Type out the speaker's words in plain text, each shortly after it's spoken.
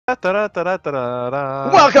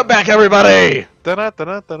Welcome back, everybody, to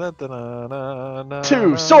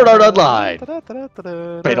Sword Art Online.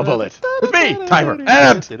 Fatal Bullet. With me, Timer,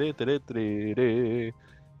 and it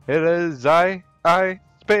is I,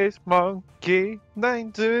 Space Monkey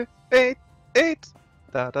 9288.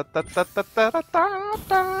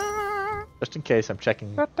 just in case, I'm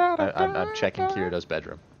checking. I'm checking Kirito's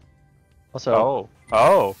bedroom. Also,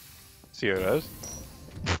 See how it is.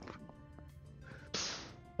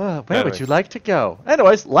 where would you like to go?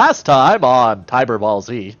 Anyways, last time on Tiber Ball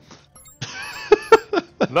Z.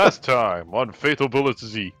 Last time on Fatal Bullet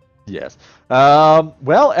Z. Yes.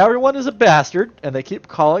 Well, everyone is a bastard, and they keep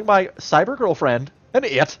calling my cyber girlfriend an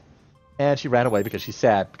it. And she ran away because she's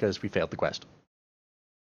sad because we failed the quest.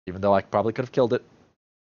 Even though I probably could have killed it.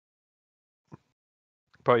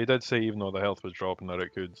 But you did say even though the health was dropping that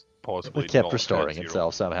it could possibly... It kept restoring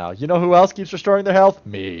itself somehow. You know who else keeps restoring their health?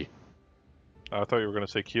 Me. I thought you were going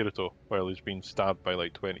to say Kirito, while he's being stabbed by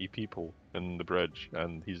like 20 people in the bridge,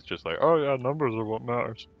 and he's just like, oh yeah, numbers are what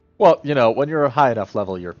matters. Well, you know, when you're a high enough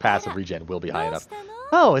level, your passive regen will be high enough.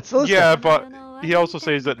 Oh, it's Elizabeth. Yeah, but he also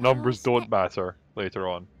says that numbers don't matter later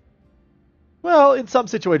on. Well, in some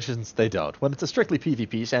situations, they don't. When it's a strictly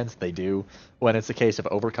PvP sense, they do. When it's a case of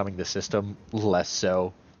overcoming the system, less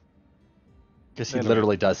so. Because he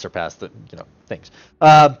literally does surpass the, things.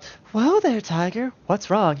 Whoa there, Tiger. What's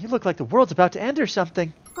wrong? You look like the world's about to end or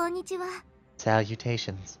something.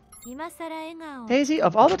 Salutations. Daisy,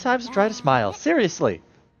 of all the times to try to smile, seriously.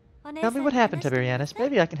 Tell me what happened, Tiberiosity.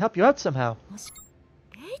 Maybe I can help you out somehow.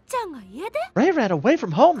 Ray ran away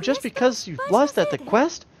from home just because you lost at the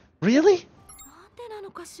quest? Really?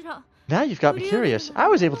 Now you've got me curious. I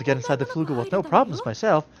was able to get inside the Flugel with no problems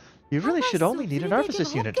myself. You really should only need an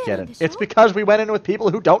Arphasis unit to get in. It's because we went in with people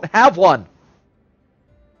who don't have one.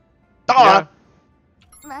 Yeah.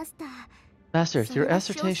 Master, your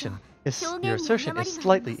assertion is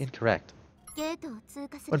slightly incorrect.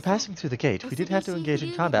 When passing through the gate, we did have to engage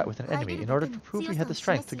in combat with an enemy in order to prove we had the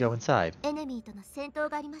strength to go inside.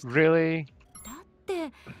 Really?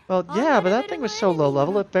 Well, yeah, but that thing was so low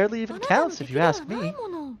level it barely even counts if you ask me.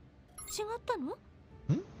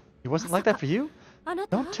 It wasn't like that for you?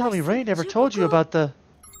 Don't tell me Ray never told you about the...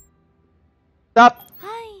 Stop!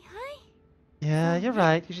 Yeah, you're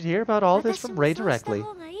right. You should hear about all this from Ray directly.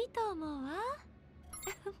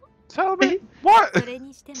 Tell me what?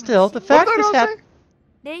 Still, the fact this happened...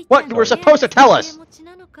 What you were supposed to tell us!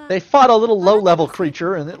 They fought a little low-level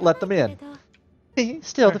creature and it let them in.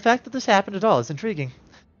 Still, the fact that this happened at all is intriguing.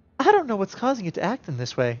 I don't know what's causing it to act in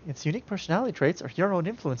this way. Its unique personality traits are your own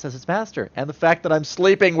influence as its master, and the fact that I'm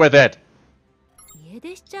sleeping with it!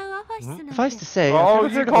 Suffice to say,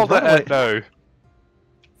 I've never heard of a runaway... No.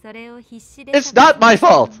 It's not my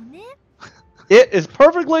fault! It is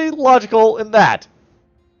perfectly logical in that.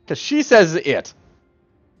 Because she says it.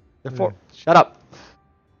 Therefore, shut up.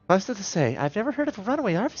 Suffice to say, I've never heard of a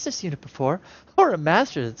runaway Arphasis unit before, or a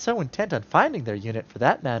master that's so intent on finding their unit for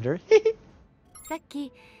that matter.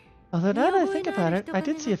 Although now that I think about it, I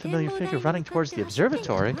did see a familiar figure running towards the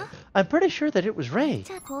observatory. I'm pretty sure that it was Ray.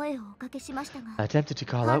 I attempted to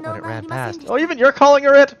call out when it ran past. Oh, even you're calling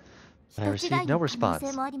her it? But I received no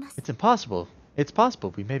response. It's impossible. It's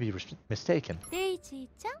possible we may be mistaken.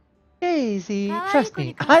 Daisy, trust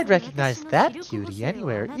me, I'd recognize that cutie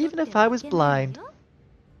anywhere, even if I was blind.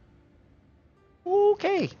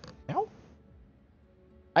 Okay. No.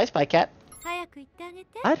 Hi, Spy Cat.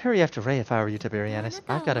 I'd hurry after Ray if I were you, Tiberiosity.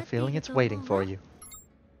 I've got a feeling it's waiting for you.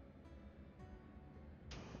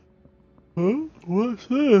 Huh? What's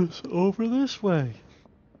this? Over this way.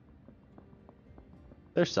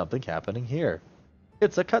 There's something happening here.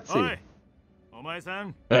 It's a cutscene.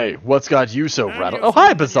 Hey, what's got you so rattled? Oh,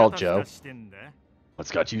 hi, Basalt Joe. What's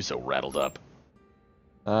got you so rattled up?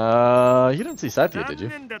 You didn't see Satya, did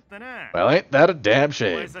you? Well, ain't that a damn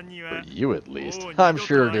shame. For you, at least. I'm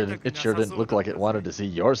sure it sure didn't look like it wanted to see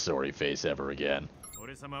your sorry face ever again.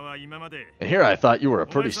 And here I thought you were a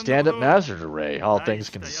pretty stand-up master to Ray, all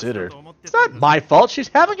things considered. It's not my fault. She's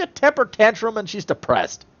having a temper tantrum and she's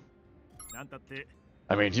depressed.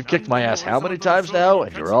 I mean, you've kicked my ass how many times now,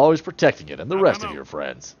 and you're always protecting it and the rest of your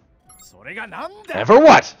friends. And for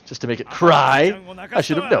what? Just to make it cry? I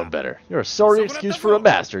should have known better. You're a sorry excuse for a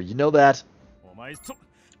master, you know that?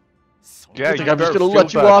 Yeah, you think I'm just gonna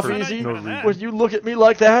let you off easy when you look at me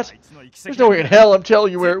like that? There's no way in hell I'm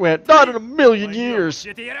telling you where it went. Not in a million years!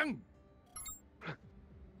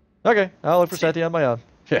 Okay, I'll look for Satya on my own.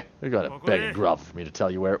 Yeah, you're gonna beg and grovel for me to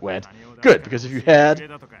tell you where it went. Good, because if you had,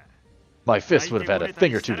 my fist would have had a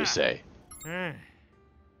thing or two to say.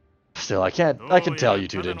 Still, I can tell you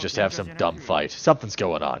two didn't just have some dumb fight. Something's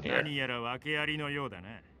going on here.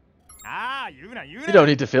 You don't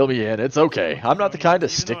need to fill me in. It's okay. I'm not the kind to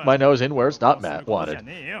stick my nose in where it's not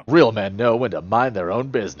wanted. Real men know when to mind their own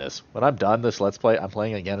business. When I'm done this Let's Play, I'm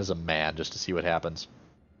playing again as a man just to see what happens.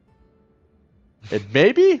 And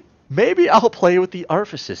maybe I'll play with the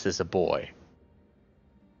Arphasis as a boy.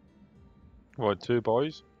 What, 2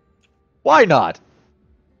 boys? Why not?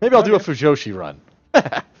 Maybe I'll do a Fujoshi run.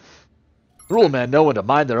 Rule men know when to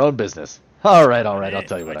mind their own business. Alright, I'll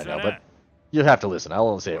tell you what I know, but you have to listen. I'll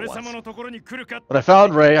only say it once. When I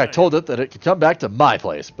found Ray, I told it that it could come back to my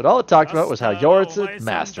place, but all it talked about was how Yorit's a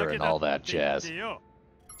master and all that jazz.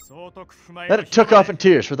 Then it took off in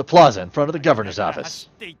tears for the plaza in front of the governor's office.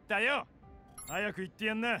 You'd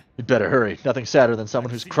better hurry. Nothing sadder than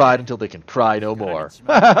someone who's cried until they can cry no more.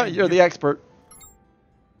 You're the expert.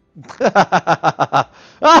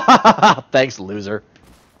 Thanks, loser.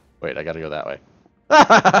 Wait, I gotta go that way.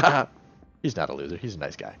 He's not a loser. He's a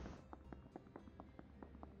nice guy.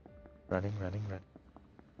 Running.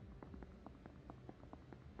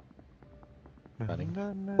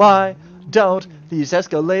 Why don't these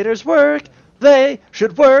escalators work? They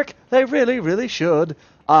should work. They really should.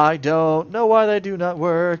 I don't know why they do not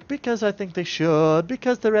work. Because I think they should.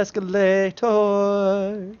 Because they're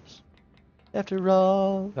escalators. After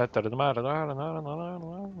all. That's a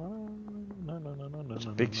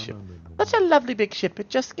big ship. That's a lovely big ship. It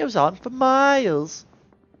just goes on for miles.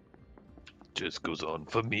 Just goes on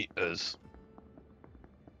for meters.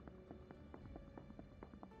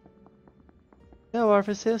 No,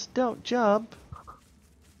 Arphasis, don't jump.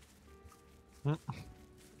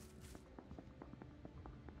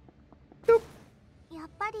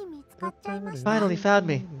 Finally found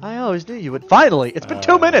me. I always knew you would. Finally! It's been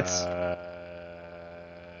 2 minutes!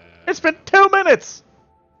 It's been 2 minutes!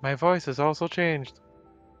 My voice has also changed.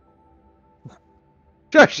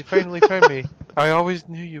 Josh! You finally found me. I always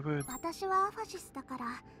knew you would.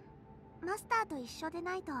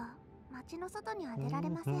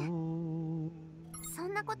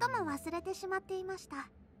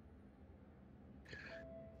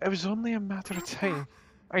 It was only a matter of time.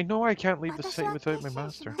 I know I can't leave the city without my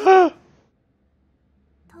master.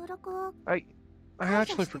 I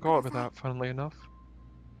actually forgot about that, funnily enough.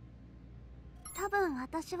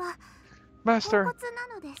 Master,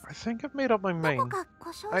 I think I've made up my mind.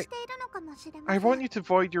 I want you to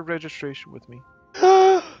void your registration with me.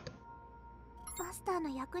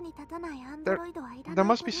 There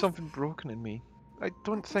must be something broken in me. I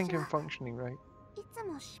don't think I'm functioning right.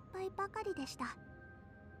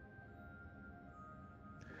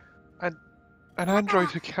 An android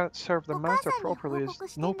who can't serve the master properly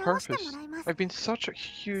has no purpose. I've been such a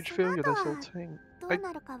huge failure this whole time.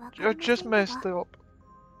 I just messed up.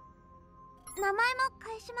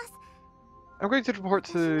 I'm going to report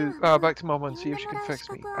to back to Mama and see if she can fix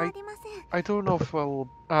me. I don't know if what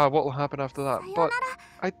will happen after that, but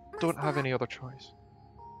I don't have any other choice.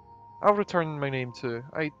 I'll return my name too.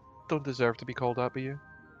 I don't deserve to be called that by you.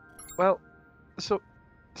 Well, so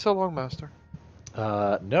long, Master.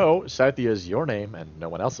 No, Scythia is your name and no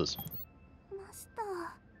one else's.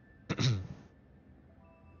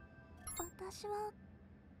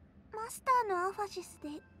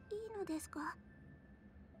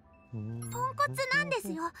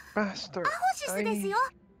 Master,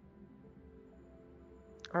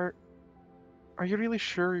 Are you really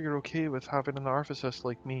sure you're okay with having an Arphasis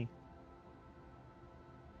like me?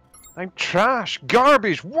 I'm trash,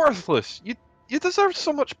 garbage, worthless! You deserve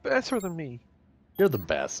so much better than me. You're the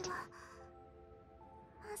best.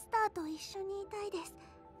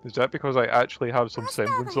 Is that because I actually have some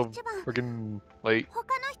semblance of friggin' like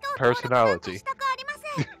personality?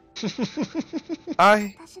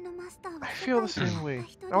 I feel the same way.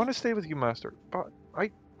 I want to stay with you, Master, but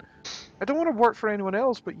I don't want to work for anyone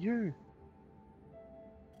else but you.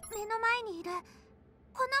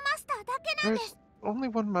 There's only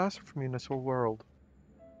one master for me in this whole world.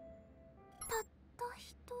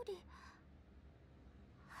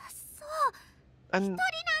 And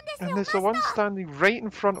there's the one standing right in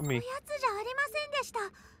front of me.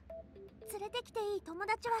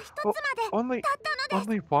 Only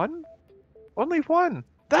one? Only one?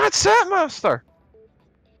 That's it, Master!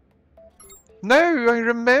 Now I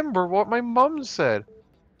remember what my mum said.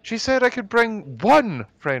 She said I could bring one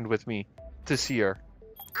friend with me to see her.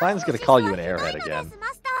 Mine's gonna call you an airhead again.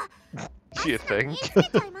 Do you think?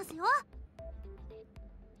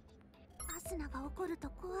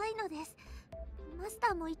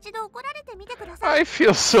 I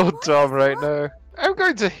feel so dumb right now. I'm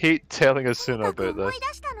going to hate telling Asuna about this.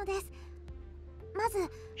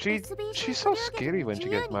 She's so scary when she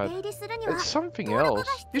gets mad. It's something else.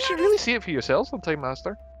 You should really see it for yourself sometime,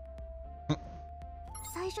 Master.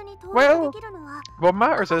 Well, what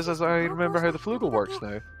matters is I remember how the flugel works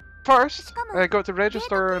now. First, I got to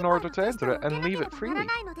register in order to enter it and leave it freely.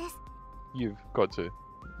 You've got to.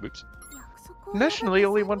 Whoops. Initially,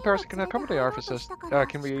 only one person can accompany our assist,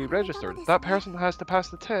 can be registered. That person has to pass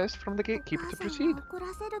the test from the gatekeeper to proceed.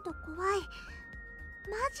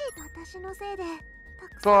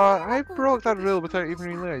 But I broke that rule without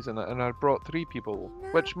even realizing it, and I brought 3 people,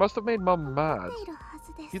 which must have made Mum mad.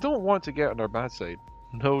 You don't want to get on her bad side.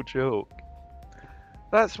 No joke.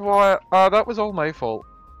 That's why, that was all my fault.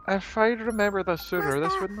 If I'd remembered this sooner,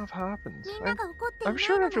 this wouldn't have happened. I'm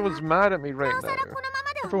sure everyone's mad at me right now.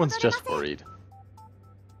 Everyone's just worried.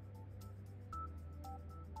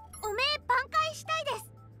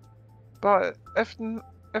 But if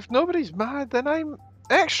nobody's mad, then I'm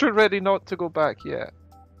extra ready not to go back yet.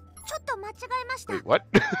 Wait, what?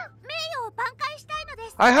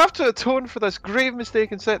 I have to atone for this grave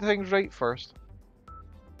mistake and set things right first.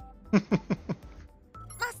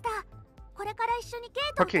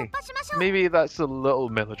 Okay, maybe that's a little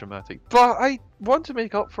melodramatic, but I want to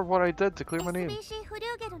make up for what I did to clear my name.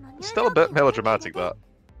 It's still a bit melodramatic, that.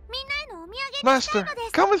 Master,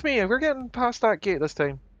 come with me, we're getting past that gate this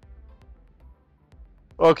time.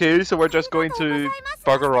 Okay, so we're just going to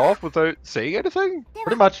bugger off without saying anything?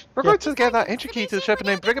 Pretty much. We're going to get that entry key to the ship and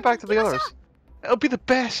then bring it back to the others. It'll be the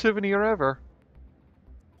best souvenir ever.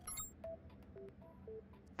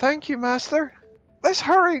 Thank you, Master. Let's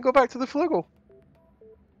hurry and go back to the flugel.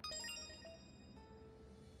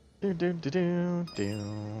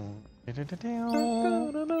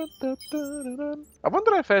 I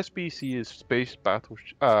wonder if SBC is Space Battle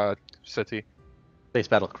City. Space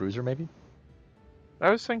Battle Cruiser, maybe? I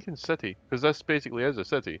was thinking city, because this basically is a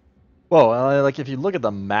city. Well, like if you look at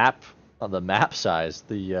the map, on the map size,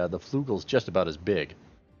 the flugel's just about as big.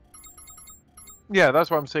 Yeah, that's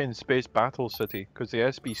what I'm saying, Space Battle City, because the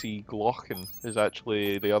SBC Glocken is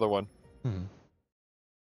actually the other one. Hmm.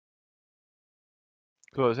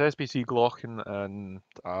 So it's SBC Glocken and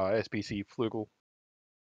SBC Flugel.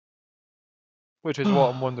 Which is what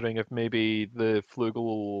I'm wondering if maybe the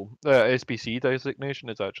Flugel SBC designation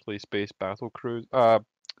is actually Space Battle Cruise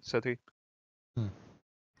City. Hmm.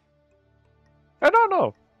 I don't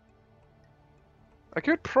know. I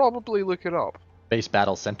could probably look it up. Space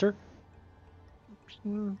Battle Center?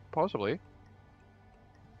 Possibly.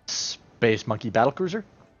 Space Monkey Battle Cruiser?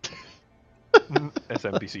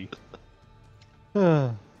 SMBC.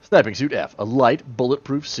 Sniping Suit F, a light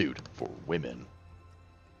bulletproof suit for women.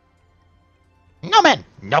 No men,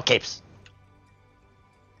 no capes.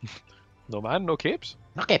 No man, no capes?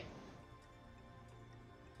 No cape.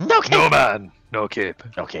 No cape. No man, no cape.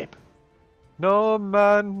 No cape. No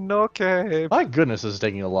man, no cape. My goodness, this is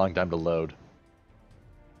taking a long time to load.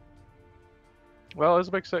 Well, it's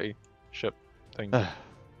a big city. Ship thing. Don't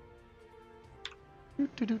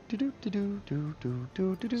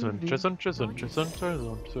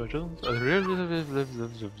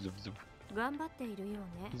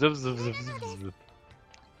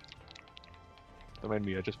mind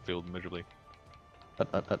me, I just failed miserably.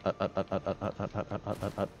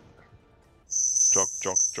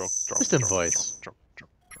 Jock. System voice.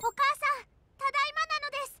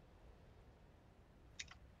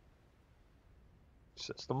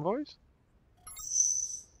 System voice?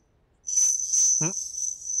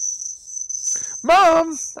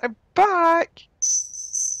 Mom! I'm back!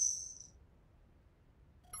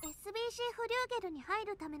 SBC フリューゲルに入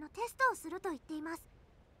るためのテストをすると言っています。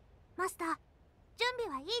マスター、準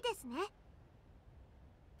備はいいですね。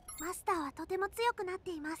マスターはとても強くなって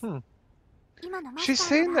います。She's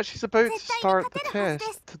saying that she's about to start the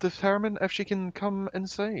test to determine if she can come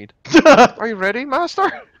inside. Are you ready, Master?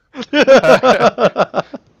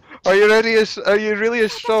 Are you ready? Are you really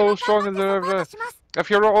so strong as ever?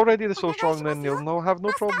 If you're already so strong, then you'll have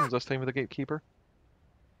no problems this time with the gatekeeper.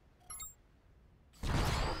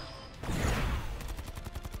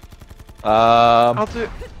 I'll do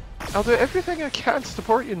everything I can to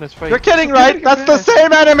support you in this fight. You're kidding, right? That's the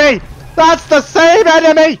same enemy! That's the same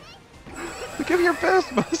enemy! Give your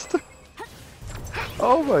best, Master.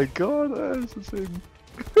 Oh my god, that is the same.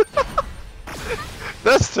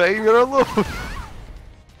 This time you're alone.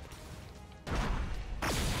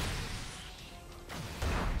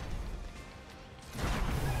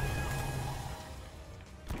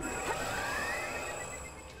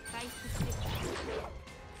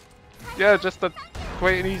 Yeah, just a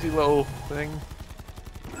quite an easy little thing.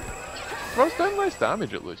 Throws down less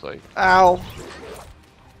damage, it looks like. Ow!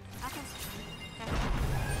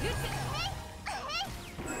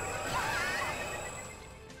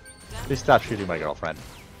 Please stop shooting my girlfriend.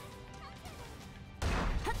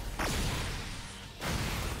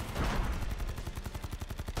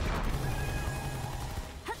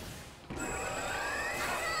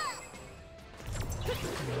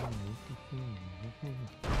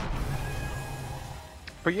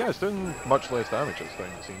 But yeah, it's doing much less damage this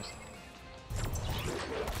time, it seems.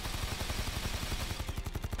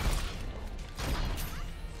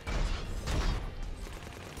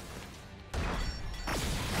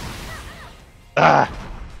 Ah!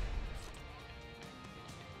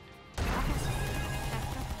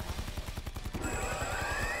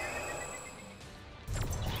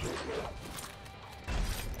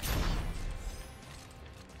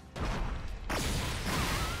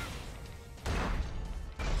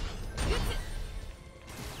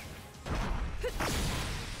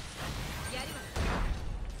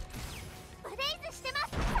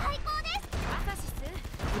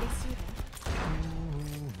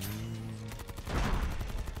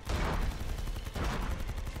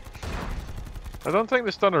 I don't think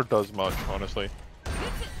the stunner does much, honestly.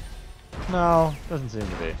 No, doesn't seem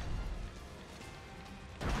to be.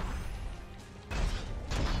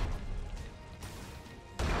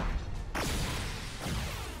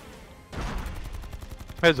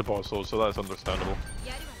 It's a boss though, so that's understandable.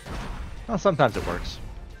 Well, sometimes it works.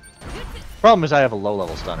 Problem is I have a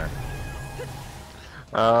low-level stunner.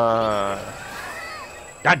 God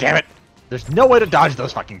damn it! There's no way to dodge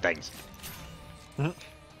those fucking things. I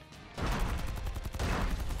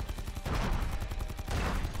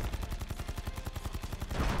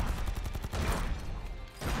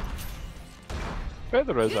bet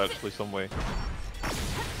there is actually some way.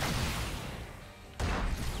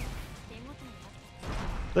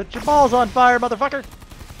 Let your balls on fire, motherfucker!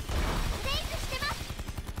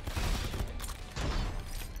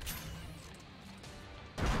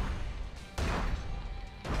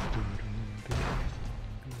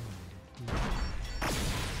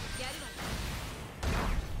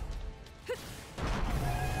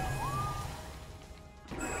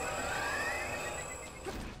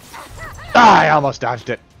 Ah, I almost dodged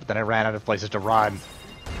it, but then I ran out of places to run.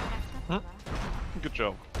 Good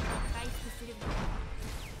job.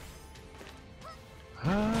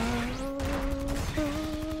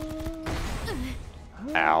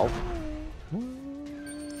 Ow.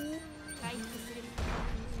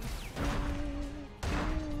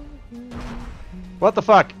 What the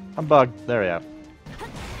fuck? I'm bugged. There we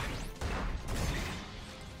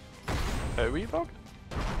go. Were you bugged?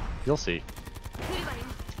 You'll see.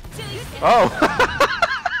 Oh!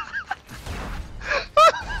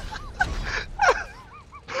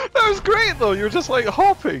 That was great though, you were just like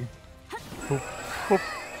hopping! Hop, hop,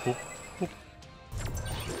 hop, hop.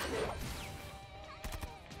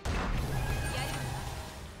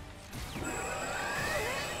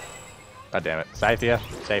 God damn it. Scythia,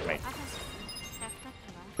 save me.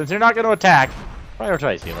 Since you're not going to attack,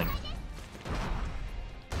 prioritize healing.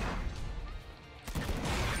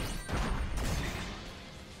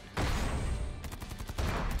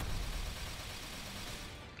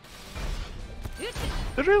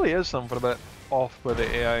 There really is something a bit off with the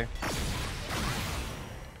AI.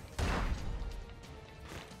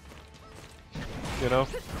 You know?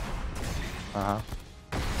 Uh-huh.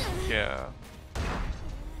 Yeah.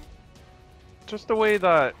 Just the way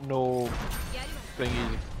that no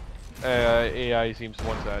thingy AI seems to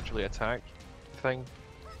want to actually attack thing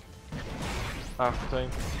half the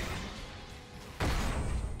time.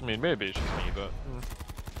 I mean, maybe it's just me, but...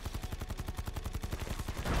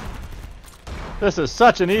 This is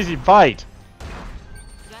such an easy fight!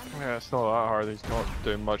 Yeah, it's not that hard, he's not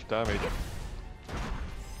doing much damage.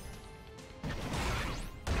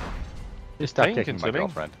 You stop Time kicking my consuming.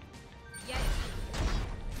 girlfriend.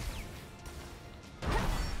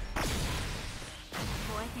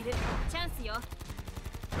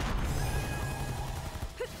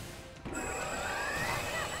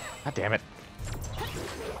 God damn it.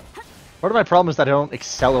 Part of my problem is that I don't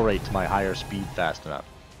accelerate to my higher speed fast enough.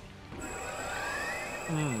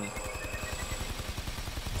 You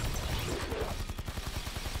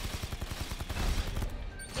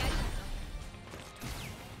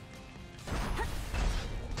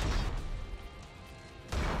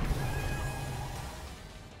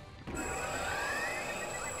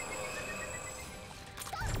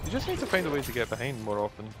just need to find a way to get behind more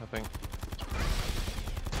often, I think.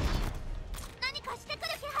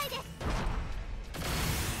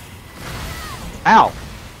 Ow!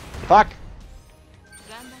 Fuck!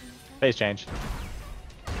 Phase change.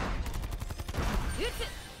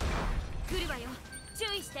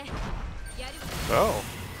 Oh.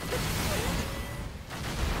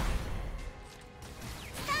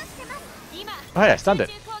 Oh hey, I stunned it.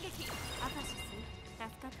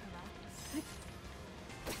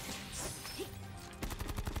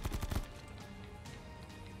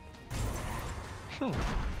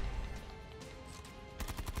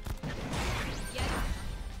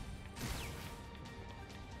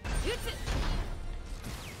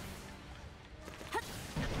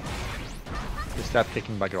 Just got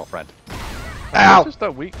kicking my girlfriend. Ow! Ow! Just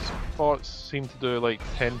that weak spots seem to do like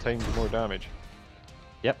 10 times more damage.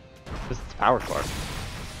 Yep. This is power core.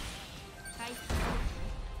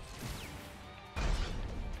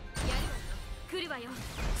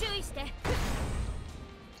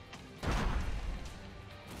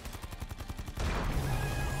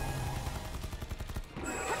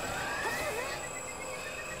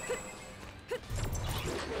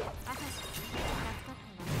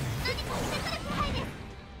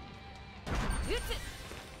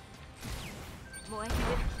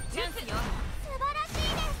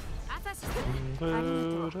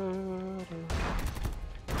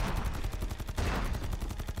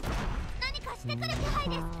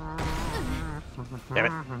 Damn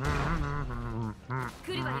it.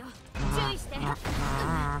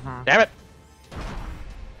 Damn it!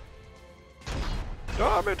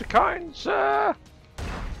 Damn it, kind sir!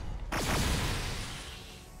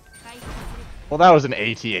 Well, that was an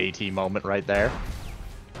AT-AT moment right there.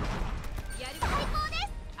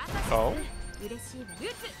 Oh?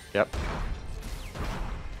 Yep.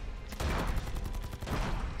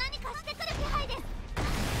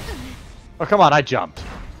 Oh, come on, I jumped.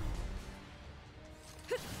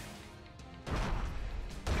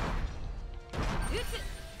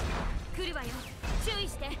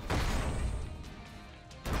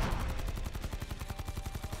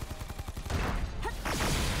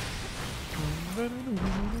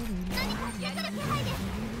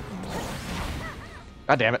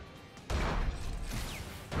 God damn it.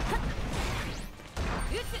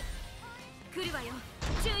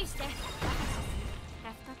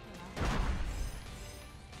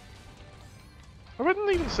 I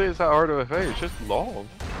wouldn't even say it's that hard of a fight, it's just long.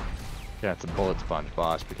 Yeah, it's a bullet sponge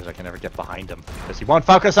boss because I can never get behind him. Because he won't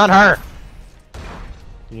focus on her!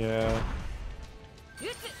 Yeah.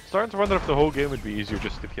 Starting to wonder if the whole game would be easier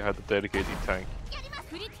just if you had the dedicated tank.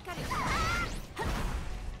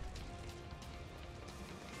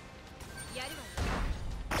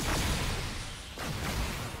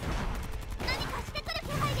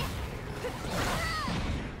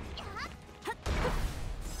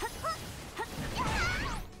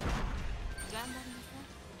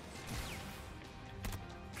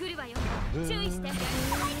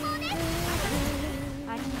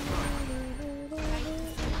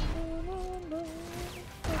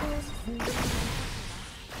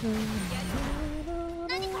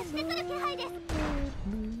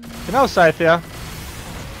 You know, Scythia,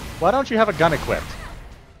 why don't you have a gun equipped?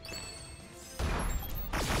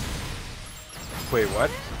 Wait, what?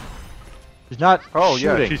 She's not Oh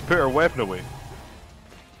shooting. yeah, she's put her weapon away.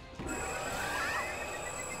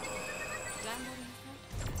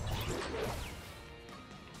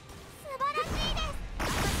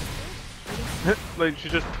 Like, she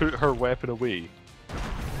just put her weapon away.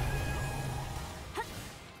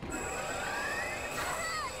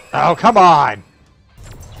 Oh, come on!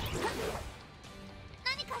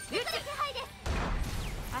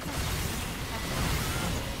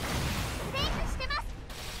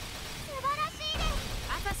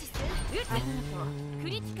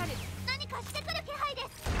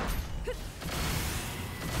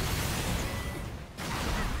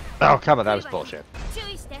 Oh, come on, that was bullshit.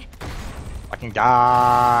 Fucking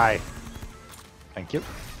die! Thank you.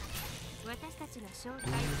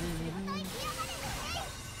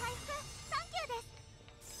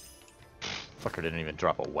 Fucker didn't even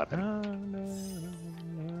drop a weapon.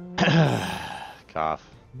 Cough.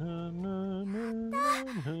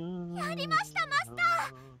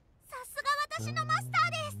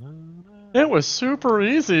 It was super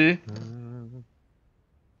easy.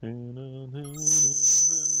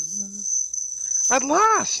 At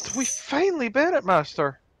last! We finally beat it,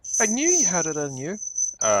 Master! I knew you had it in you.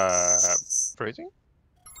 Phrasing?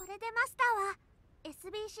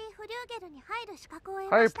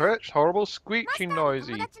 High pitched, horrible, screeching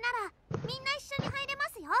noisy.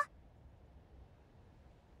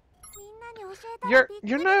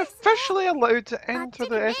 You're now officially allowed to enter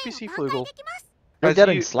the SBC Flugel. You're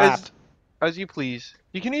getting slapped. As you please.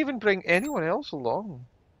 You can even bring anyone else along.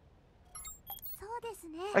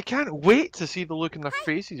 I can't wait to see the look in their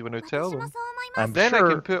faces when I tell them. I'm then sure,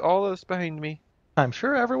 I can put all this behind me. I'm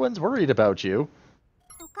sure everyone's worried about you.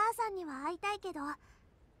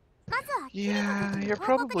 Yeah, you're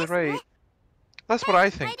probably right. That's what I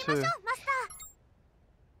think too.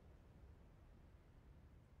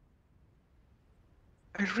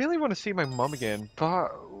 I really want to see my mum again, but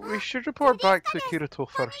we should report back to Kirito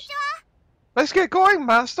first. Let's get going,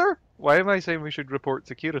 Master! Why am I saying we should report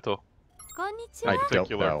to Kirito? I don't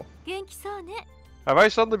know. Have I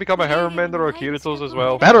suddenly become a harem mender or Kirito's as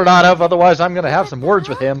well? Better not have, otherwise I'm gonna have some words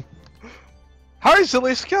with him. Hi,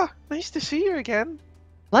 Zaliska! Nice to see you again.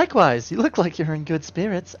 Likewise, you look like you're in good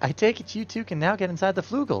spirits. I take it you two can now get inside the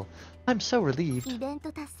Flugel. I'm so relieved.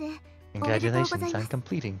 Congratulations on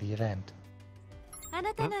completing the event.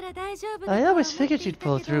 I always figured you'd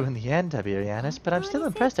pull through in the end, Tiberianus, but I'm still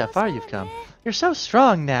impressed how far you've come. You're so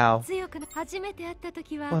strong now.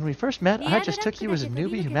 When we first met, I just took you as a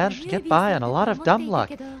newbie who managed to get by on a lot of dumb luck.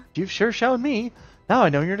 You've sure shown me. Now I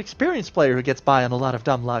know you're an experienced player who gets by on a lot of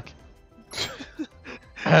dumb luck. Is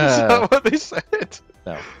that what they said?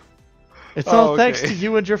 No. It's all thanks to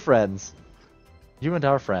you and your friends. You and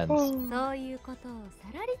our friends.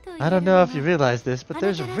 I don't know if you realize this, but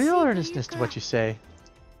there's a real earnestness to what you say.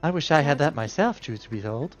 I wish I had that myself, truth to be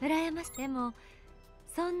told.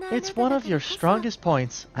 It's one of your strongest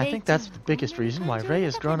points. I think that's the biggest reason why Rei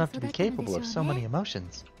has grown up to be capable of so many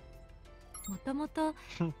emotions.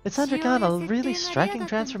 It's undergone a really striking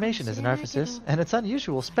transformation as an Arphasis, and its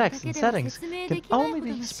unusual specs and settings can only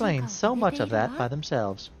be explained so much of that by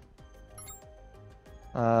themselves.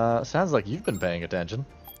 Sounds like you've been paying attention.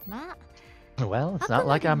 Well, it's not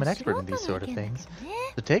like I'm an expert in these sort of things,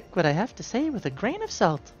 so take what I have to say with a grain of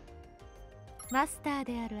salt.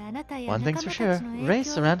 One thing's for sure,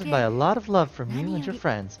 Rei's surrounded by a lot of love from you and your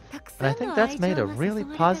friends, and I think that's made a really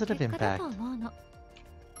positive impact.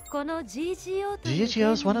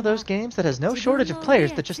 GGO's one of those games that has no shortage of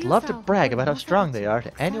players that just love to brag about how strong they are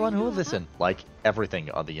to anyone who will listen, like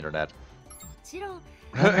everything on the internet.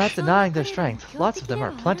 I'm not denying their strength, lots of them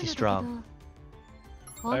are plenty strong.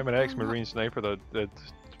 I'm an ex-Marine sniper that did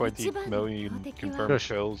 20 million confirmed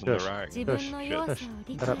kills in Iraq.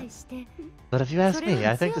 But if you ask me,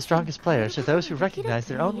 I think the strongest players are those who recognize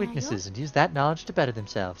their own weaknesses and use that knowledge to better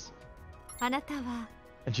themselves.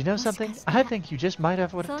 And you know something? I think you just might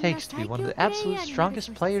have what it takes to be one of the absolute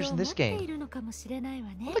strongest players in this game. I don't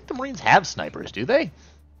think the Marines have snipers, do they?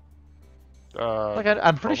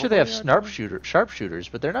 I'm pretty sure they have sharpshooters,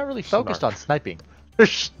 but they're not really focused on sniping.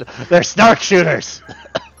 They're snark shooters!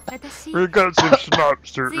 We got some snark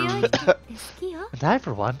shooters! And I,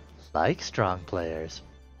 for one, like strong players.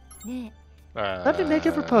 Let me make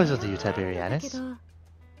a proposal to you, Tiberianus.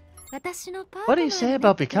 What do you say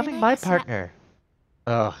about becoming my partner?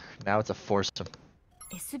 Ugh, now it's a foursome.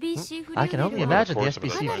 I can only imagine the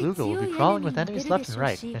SBC Flugel will be crawling with enemies left and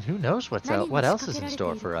right, and who knows what else is in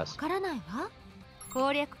store for us.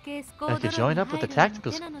 I could join up with the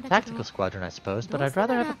tactical squadron, I suppose, but I'd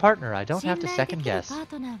rather have a partner I don't have to second guess.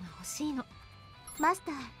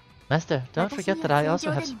 Master, don't forget that I also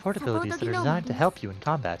have support abilities that are designed to help you in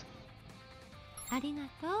combat.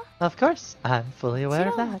 Of course, I'm fully aware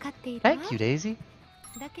of that. Thank you, Daisy.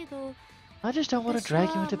 I just don't want to drag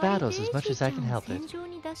you into battles as much as I can help it.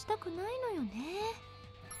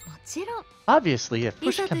 Obviously, if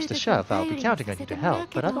push comes to shove, I'll be counting on you to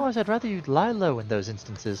help, but otherwise I'd rather you lie low in those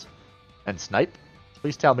instances. And snipe?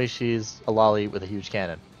 Please tell me she's a lolly with a huge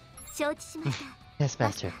cannon. Yes,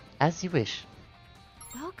 Master. As you wish.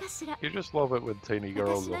 You just love it when tiny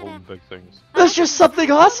girls are holding big things. There's just something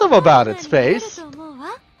awesome about its face!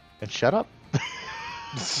 And shut up.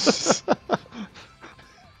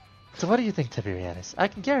 So what do you think, Tiberianus? I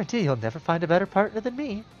can guarantee you'll never find a better partner than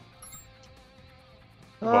me.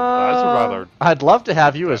 Well, that's a rather... I'd love to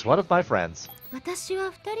have you as one of my friends.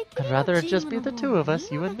 I'd rather it just be the two of us,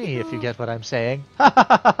 you and me, if you get what I'm saying.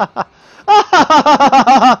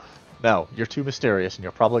 No, you're too mysterious, and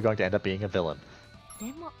you're probably going to end up being a villain.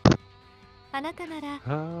 But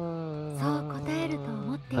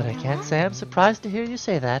I can't say I'm surprised to hear you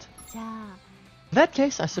say that. In that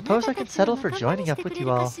case, I suppose I can settle for joining up with you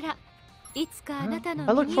all.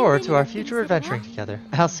 I look forward to our future adventuring together.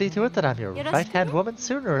 I'll see to it that I'm your right-hand woman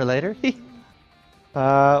sooner or later.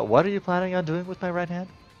 What are you planning on doing with my right hand?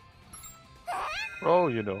 Oh,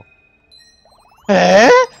 you know. Eh?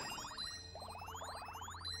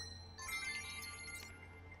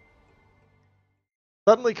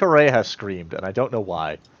 Suddenly Correa screamed, and I don't know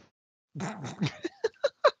why.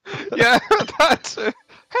 Yeah, that's it.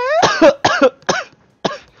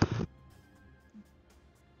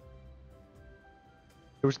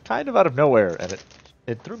 It was kind of out of nowhere, and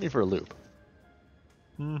it threw me for a loop.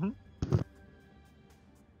 Mm-hmm.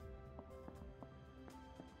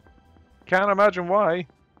 Can't imagine why.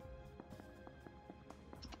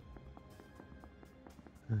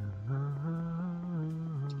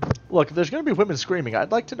 Look, if there's going to be women screaming,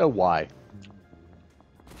 I'd like to know why.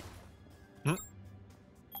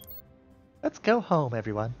 Let's go home,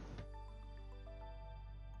 everyone.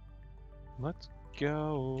 Let's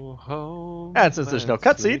go home. And since there's no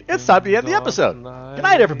cutscene, it's time to end the episode. Good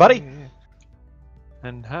night, everybody.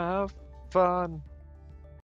 And have fun.